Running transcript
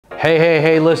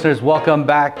Hey, listeners, welcome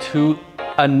back to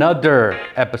another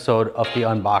episode of the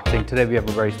unboxing. Today we have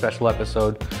a very special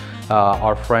episode.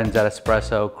 Our friends at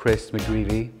Espresso, Chris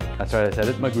McGreevy, that's right, I said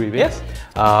it, McGreevy, yes,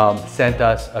 sent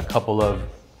us a couple of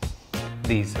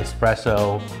these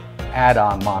Espresso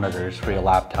add-on monitors for your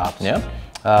laptops. Yeah.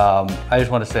 I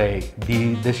just want to say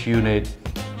this unit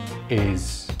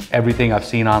is everything I've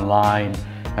seen online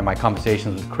and my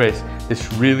conversations with Chris.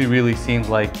 This really seems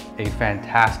like a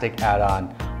fantastic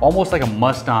add-on, almost like a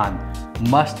must-have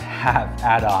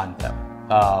add-on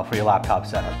for your laptop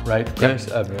setup, right? Chris?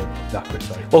 Not Chris,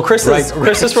 sorry. Well, Chris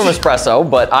is from Espresso,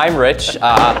 but I'm Rich.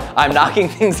 I'm knocking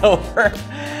things over.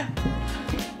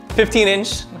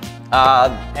 15-inch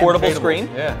portable screen,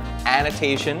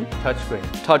 annotation,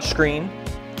 touchscreen,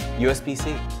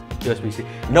 USB-C. USB-C.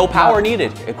 No power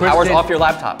needed. It powers off your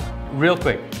laptop. Real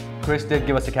quick, Chris did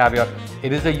give us a caveat.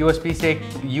 It is a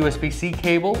USB-C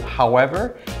cable.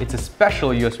 However, it's a special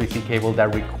USB-C cable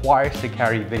that requires to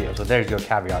carry video. So there's your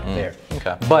caveat there.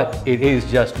 Okay. But it is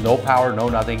just no power, no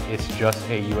nothing. It's just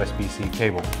a USB-C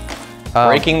cable.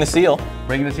 Breaking the seal.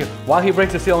 Breaking the seal. While he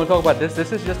breaks the seal, I'm gonna talk about this.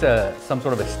 This is just some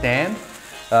sort of a stand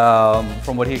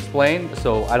from what he explained.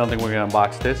 So I don't think we're gonna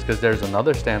unbox this because there's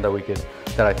another stand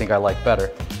that I think I like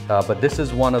better. But this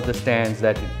is one of the stands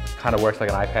that kind of works like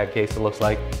an iPad case, it looks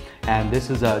like. And this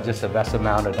is just a VESA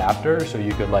mount adapter. So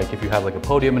you could, like, if you have like a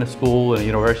podium in a school, in a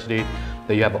university,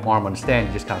 that you have an arm on a stand,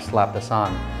 you just kind of slap this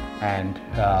on and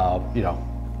you know,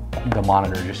 the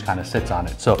monitor just kind of sits on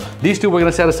it. So these two we're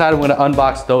gonna set aside and we're gonna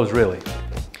unbox those really.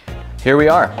 Here we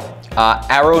are.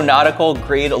 Aeronautical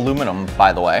grade aluminum,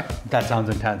 by the way. That sounds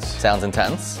intense. Sounds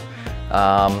intense.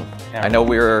 I know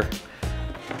let's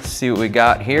see what we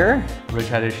got here. Rich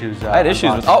had issues. I had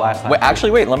issues with,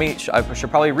 actually wait, I should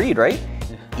probably read, right?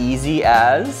 Easy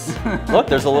as, look,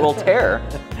 there's a little tear.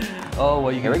 Oh,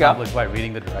 well, you can accomplish by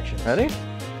reading the directions. Ready?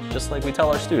 Just like we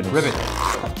tell our students. Ribbit.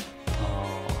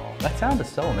 Oh, that sound is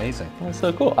so amazing. That's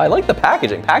so coal. I like the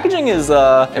packaging. Packaging is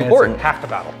important. It's half the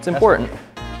battle. It's important.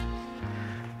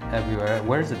 Everywhere.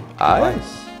 Where's the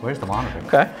device? Where's the monitor?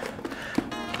 Okay.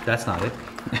 That's not it.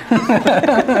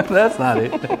 That's not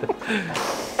it.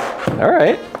 All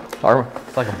right.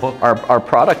 It's like a book. Our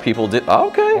product people did.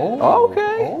 Okay.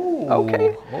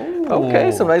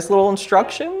 Okay. Some nice little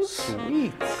instructions.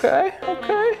 Sweet. Okay.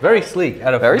 Very sleek.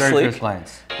 At a very sleek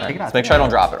glance. Right. Let's make sure I don't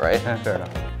drop it. Right. Yeah, fair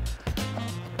enough.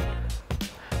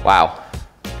 Wow.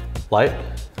 Light.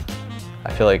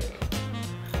 I feel like.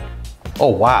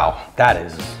 Oh wow, that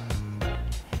is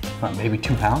maybe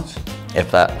 2 pounds.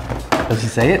 If that. Does he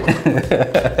say it?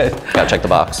 Gotta check the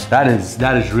box. That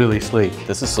is really sleek.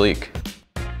 This is sleek.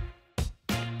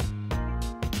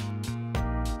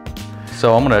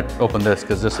 So I'm gonna open this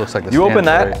because this looks like the You open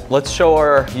that. Let's show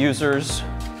our users,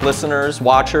 listeners,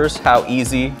 watchers how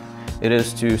easy it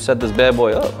is to set this bad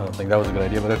boy up. I don't think that was a good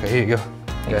idea, but okay, here you go.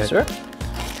 Thank you, sir.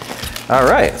 All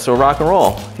right, so rock and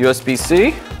roll. USB-C.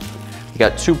 You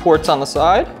got 2 ports on the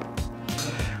side.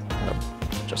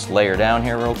 Just layer down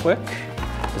here real quick.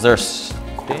 Is there a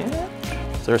stand? We're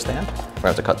gonna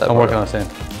have to cut that. I'm working on a stand.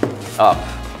 Up.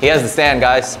 He has the stand,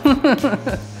 guys.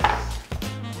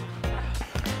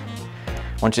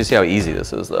 I want you to see how easy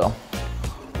this is, though.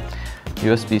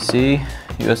 USB-C,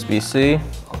 USB-C.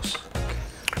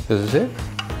 This is it?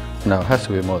 No, it has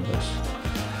to be more than this.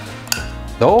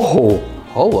 Oh,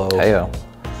 hello. Heyo.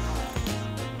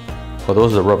 Well,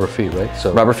 those are rubber feet, right?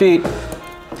 So rubber feet.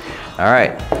 All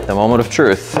right, the moment of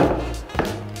truth.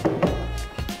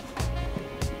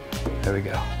 There we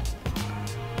go.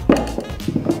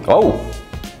 Oh.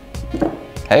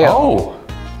 Heyo. Oh,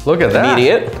 look at that.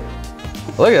 Immediate.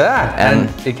 Look at that. And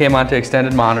it came onto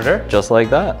extended monitor. Just like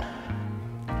that.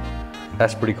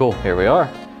 That's pretty cool. Here we are.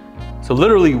 So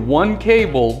literally one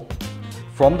cable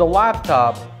from the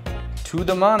laptop to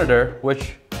the monitor,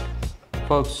 which,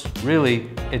 folks, really,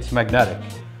 it's magnetic.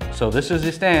 So this is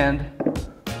the stand,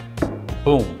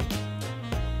 boom.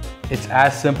 It's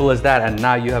as simple as that, and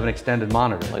now you have an extended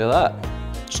monitor. Look at that.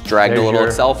 Just drag the little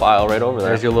Excel file right over there.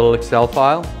 There's your little Excel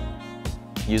file.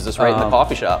 Use this right in the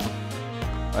coffee shop.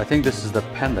 I think this is the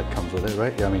pen that comes with it,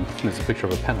 right? Yeah, I mean, there's a picture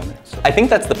of a pen on it. So. I think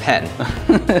that's the pen.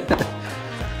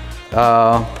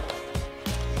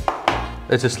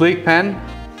 It's a sleek pen.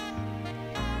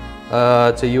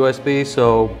 It's a USB,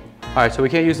 so, all right, so we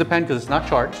can't use the pen because it's not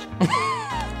charged.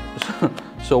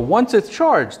 So once it's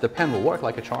charged, the pen will work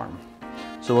like a charm.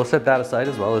 So we'll set that aside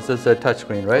as well. This is a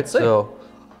touchscreen, right? So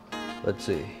let's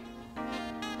see.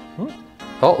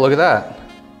 Oh, look at that.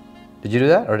 Did you do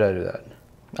that or did I do that?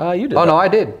 You did. Oh, no, I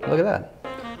did. Look at that.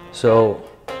 So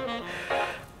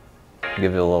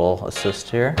give you a little assist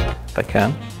here, if I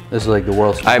can. This is like the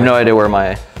world's. I have no idea where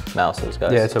my mouse is,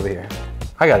 guys? Yeah, it's over here.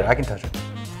 I got it, I can touch it.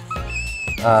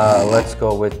 Let's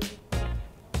go with,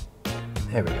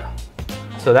 here we go.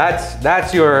 So that's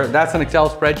an Excel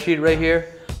spreadsheet right here.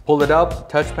 Pull it up,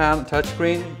 touch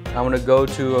screen. I'm gonna go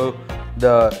to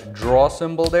the draw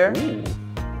symbol there. Ooh.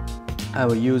 I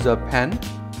will use a pen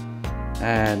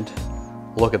and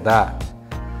look at that.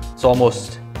 It's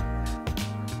almost,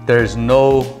 there's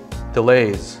no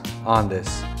delays on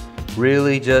this.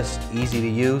 Really just easy to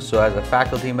use. So as a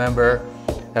faculty member,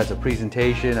 as a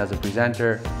presentation, as a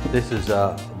presenter, this is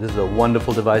a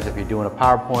wonderful device if you're doing a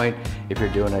PowerPoint, if you're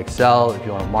doing Excel, if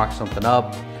you want to mark something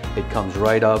up, it comes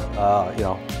right up. You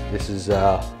know, this is,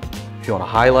 if you want to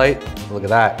highlight, look at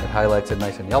that, it highlights it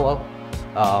nice and yellow.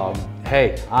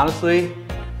 Hey, honestly,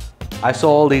 I saw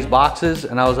all these boxes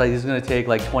and I was like, this is gonna take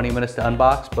like 20 minutes to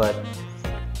unbox, but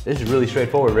this is really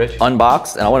straightforward, Rich.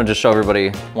 Unboxed, and I want to just show everybody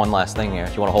one last thing here.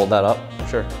 Do you want to hold that up?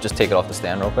 Sure. Just take it off the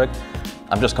stand real quick.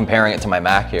 I'm just comparing it to my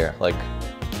Mac here. Like,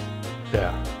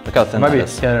 yeah. look how thin it might that be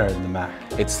is. thinner than the Mac.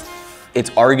 It's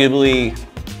arguably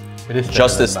It is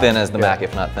just as thin as the yeah. Mac,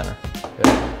 if not thinner.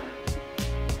 Yeah.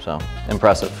 So,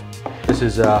 impressive. This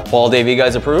is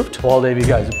BaldAVGuys approved?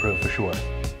 BaldAVGuys approved for sure.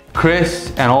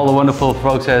 Chris and all the wonderful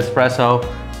folks at Espresso,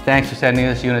 thanks for sending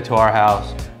this unit to our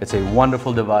house. It's a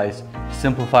wonderful device,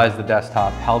 simplifies the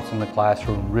desktop, helps in the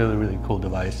classroom, really, really cool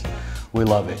device. We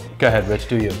love it. Go ahead, Rich,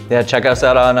 do you. Yeah, check us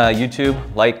out on YouTube,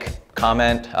 like,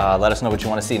 comment, let us know what you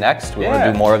want to see next. We want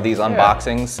to do more of these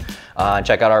unboxings.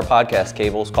 Check out our podcast,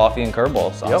 Cables, Coffee, and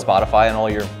Curveballs on Spotify and all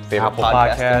your favorite Apple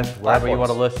podcasts, wherever you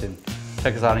want to listen.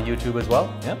 Check us out on YouTube as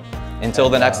well. Yep. Until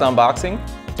the next unboxing,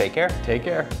 take care. Take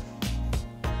care.